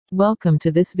Welcome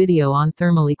to this video on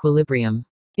thermal equilibrium.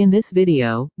 In this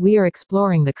video, we are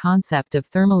exploring the concept of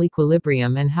thermal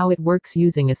equilibrium and how it works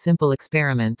using a simple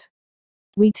experiment.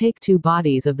 We take two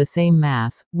bodies of the same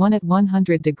mass, one at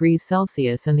 100 degrees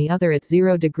Celsius and the other at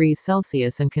 0 degrees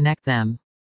Celsius, and connect them.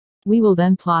 We will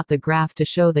then plot the graph to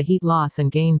show the heat loss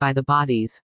and gain by the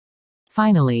bodies.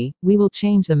 Finally, we will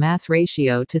change the mass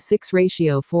ratio to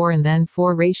 6:4 and then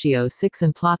 4:6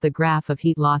 and plot the graph of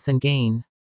heat loss and gain.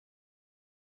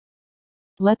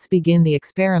 Let's begin the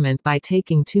experiment by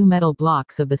taking two metal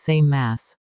blocks of the same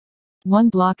mass. One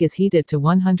block is heated to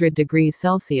 100 degrees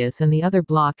Celsius and the other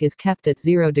block is kept at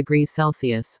 0 degrees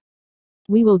Celsius.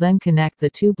 We will then connect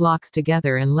the two blocks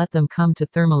together and let them come to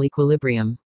thermal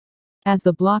equilibrium. As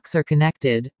the blocks are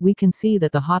connected, we can see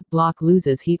that the hot block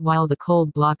loses heat while the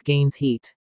cold block gains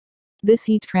heat. This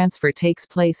heat transfer takes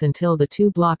place until the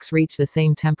two blocks reach the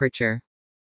same temperature.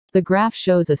 The graph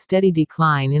shows a steady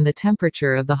decline in the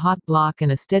temperature of the hot block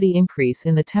and a steady increase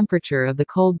in the temperature of the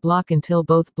cold block until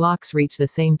both blocks reach the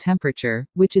same temperature,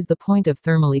 which is the point of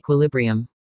thermal equilibrium.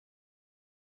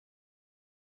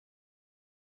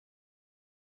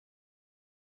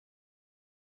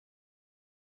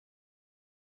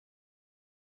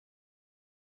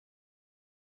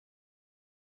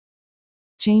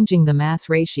 Changing the mass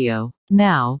ratio.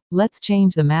 Now, let's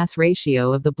change the mass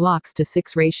ratio of the blocks to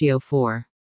 6:4.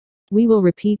 We will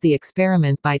repeat the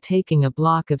experiment by taking a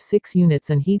block of 6 units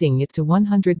and heating it to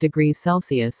 100 degrees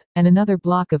Celsius, and another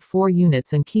block of 4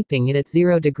 units and keeping it at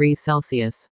 0 degrees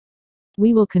Celsius.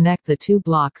 We will connect the two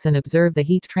blocks and observe the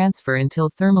heat transfer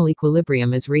until thermal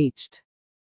equilibrium is reached.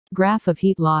 Graph of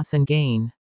heat loss and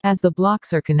gain. As the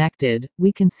blocks are connected,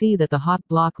 we can see that the hot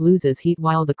block loses heat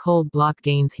while the cold block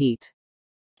gains heat.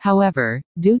 However,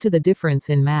 due to the difference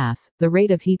in mass, the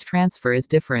rate of heat transfer is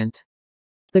different.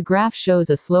 The graph shows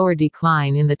a slower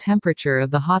decline in the temperature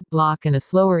of the hot block and a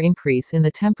slower increase in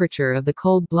the temperature of the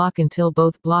cold block until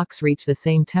both blocks reach the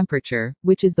same temperature,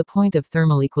 which is the point of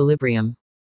thermal equilibrium.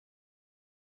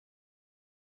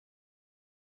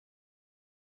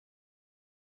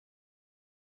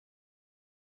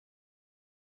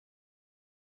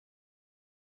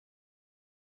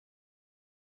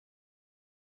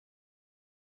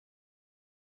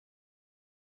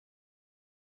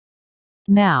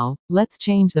 Now, let's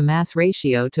change the mass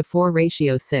ratio to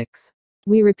 4:6.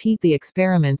 We repeat the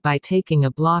experiment by taking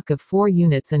a block of 4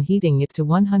 units and heating it to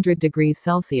 100 degrees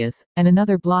Celsius, and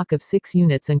another block of 6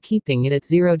 units and keeping it at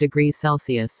 0 degrees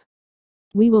Celsius.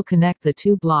 We will connect the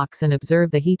two blocks and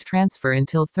observe the heat transfer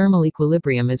until thermal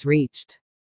equilibrium is reached.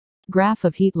 Graph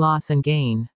of heat loss and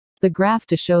gain. The graph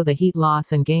to show the heat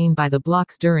loss and gain by the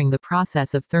blocks during the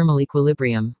process of thermal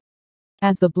equilibrium.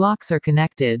 As the blocks are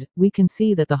connected, we can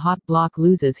see that the hot block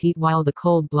loses heat while the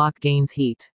cold block gains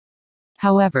heat.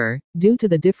 However, due to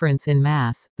the difference in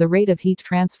mass, the rate of heat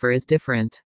transfer is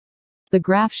different. The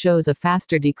graph shows a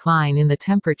faster decline in the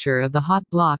temperature of the hot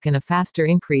block and a faster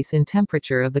increase in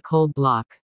temperature of the cold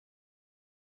block.